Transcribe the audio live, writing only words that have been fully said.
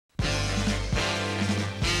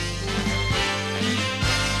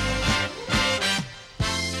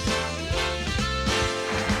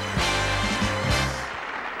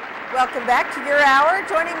welcome back to your hour.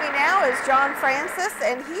 Joining me now is John Francis,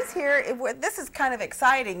 and he's here. This is kind of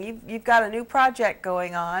exciting. You've got a new project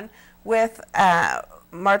going on with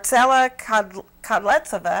Marcela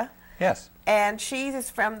Kadlecová. Yes. And she is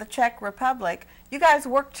from the Czech Republic. You guys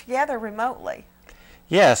work together remotely.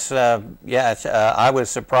 Yes. I was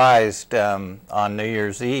surprised on New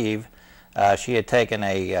Year's Eve. She had taken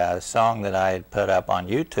a song that I had put up on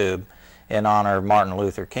YouTube in honor of Martin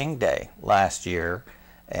Luther King Day last year,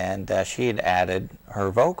 and she had added her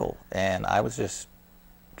vocal, and I was just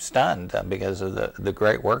stunned because of the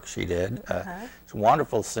great work she did. She's a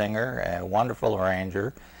wonderful singer, a wonderful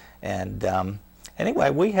arranger, and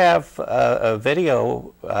anyway, we have a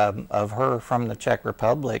video of her from the Czech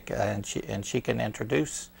Republic, and she can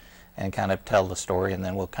introduce and kind of tell the story, and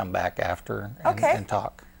then we'll come back after and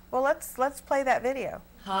talk. Well, let's play that video.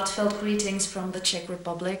 Heartfelt greetings from the Czech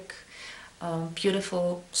Republic.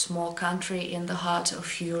 Beautiful small country in the heart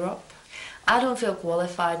of Europe. I don't feel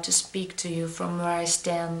qualified to speak to you from where I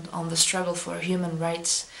stand on the struggle for human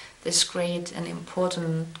rights, this great and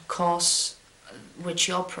important cause which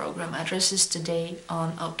your program addresses today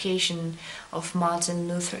on occasion of Martin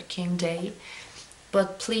Luther King Day.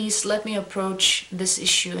 But please let me approach this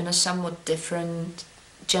issue in a somewhat different,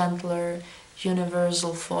 gentler,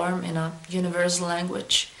 universal form, in a universal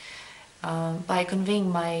language, by conveying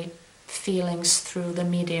my feelings through the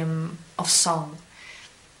medium of song.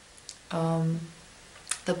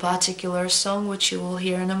 The particular song which you will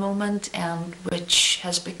hear in a moment, and which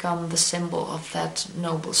has become the symbol of that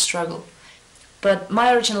noble struggle. But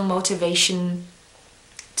my original motivation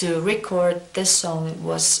to record this song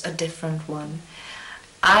was a different one.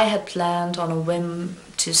 I had planned on a whim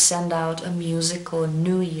to send out a musical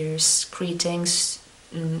New Year's greetings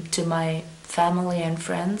to my family and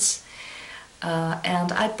friends.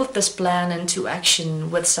 And I put this plan into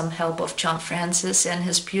action with some help of John Francis and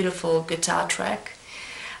his beautiful guitar track.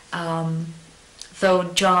 Though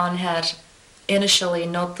John had initially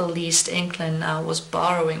not the least inkling I was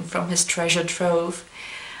borrowing from his treasure trove.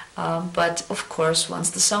 But of course,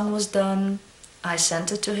 once the song was done, I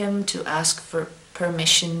sent it to him to ask for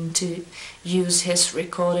permission to use his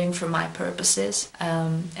recording for my purposes.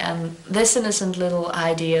 And this innocent little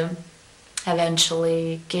idea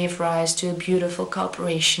eventually gave rise to a beautiful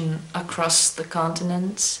cooperation across the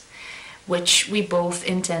continents, which we both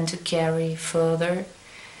intend to carry further,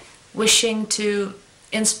 wishing to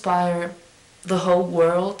inspire the whole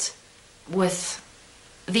world with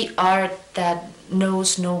the art that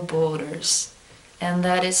knows no borders, and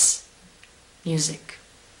that is music.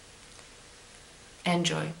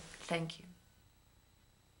 Enjoy. Thank you.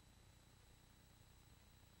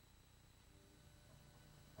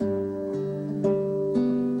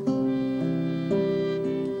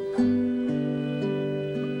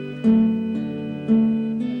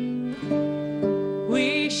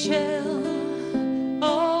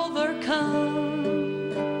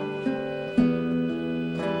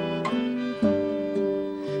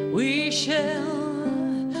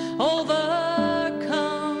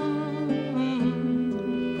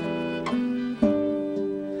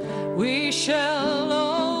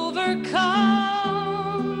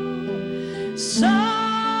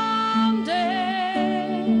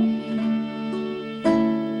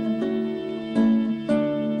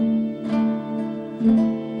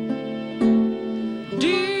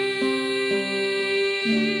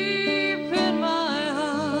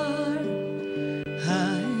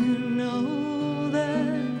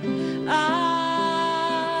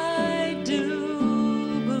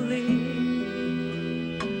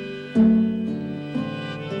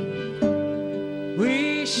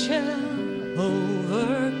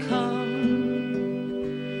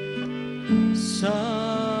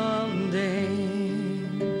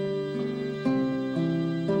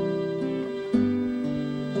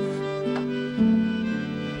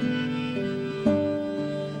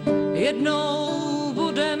 Jednou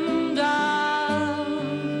budem dál,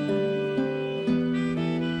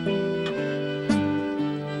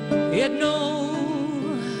 jednou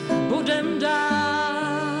budem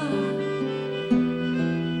dál,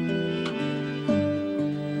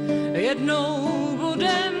 jednou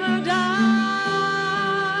budem dál,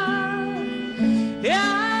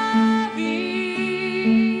 já vím.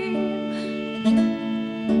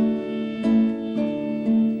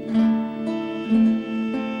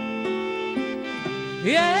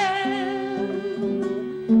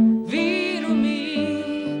 Víru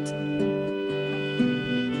mít,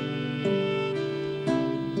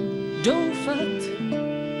 doufat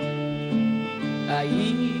a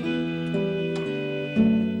jít.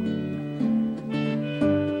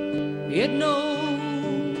 Jednou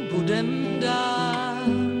budem dál,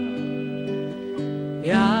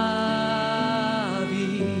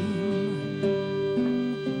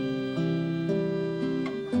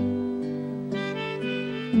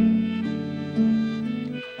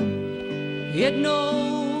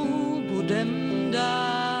 jednou budem dál.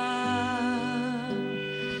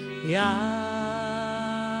 Já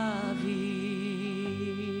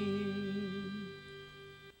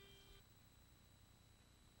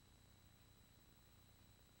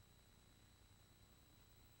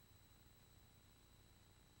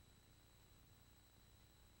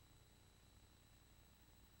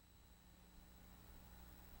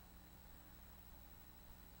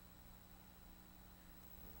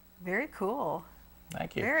Very cool.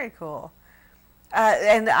 Thank you. Very cool.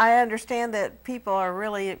 And I understand that people are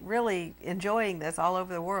really, really enjoying this all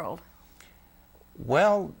over the world.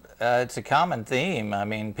 Well, it's a common theme. I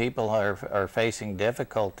mean, people are facing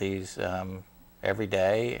difficulties every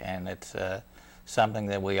day, and it's something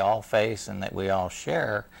that we all face and that we all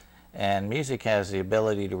share. And music has the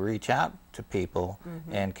ability to reach out to people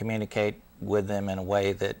and communicate with them in a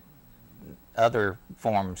way that other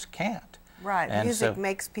forms can't. Right. And Music so,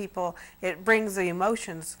 makes people, it brings the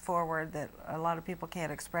emotions forward that a lot of people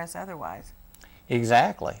can't express otherwise.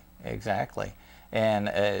 Exactly, exactly. And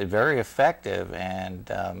very effective, and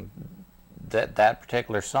that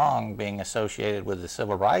particular song being associated with the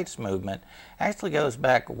civil rights movement actually goes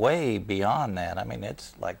back way beyond that. I mean,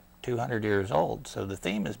 it's like 200 years old, so the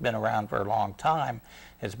theme has been around for a long time.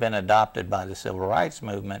 It's been adopted by the civil rights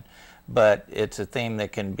movement, but it's a theme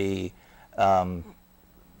that can be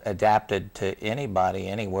adapted to anybody,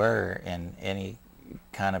 anywhere, in any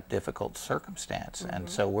kind of difficult circumstance. And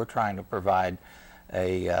so we're trying to provide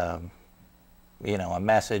a you know, a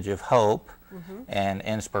message of hope and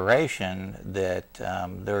inspiration that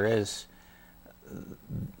there is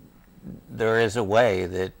a way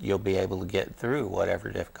that you'll be able to get through whatever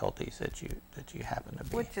difficulties that you happen to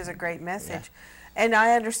be. Which is a great message. Yeah. And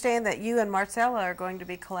I understand that you and Marcela are going to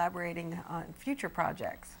be collaborating on future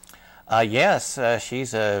projects. Yes,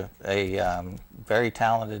 she's a very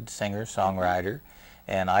talented singer-songwriter,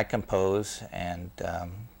 and I compose and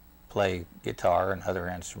play guitar and other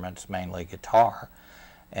instruments, mainly guitar.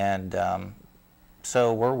 And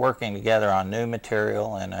so we're working together on new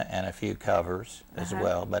material and a few covers as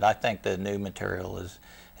well. But I think the new material is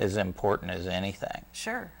as important as anything.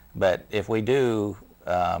 Sure. But if we do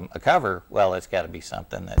a cover, well, it's got to be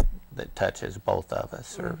something that touches both of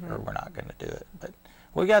us, or we're not going to do it. But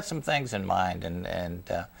we got some things in mind, and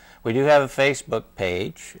we do have a Facebook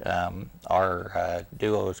page. Our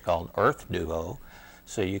duo is called Earth Duo,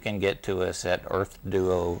 so you can get to us at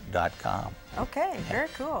earthduo.com. Okay, very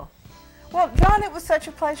cool. Well, John, it was such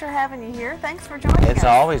a pleasure having you here. Thanks for joining us. It's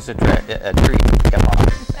always a treat. Come on.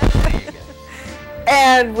 There you go.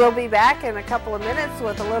 And we'll be back in a couple of minutes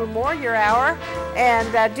with a little more Your Hour.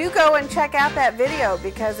 And do go and check out that video,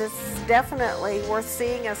 because it's definitely worth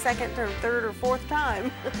seeing a second or third or fourth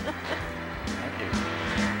time.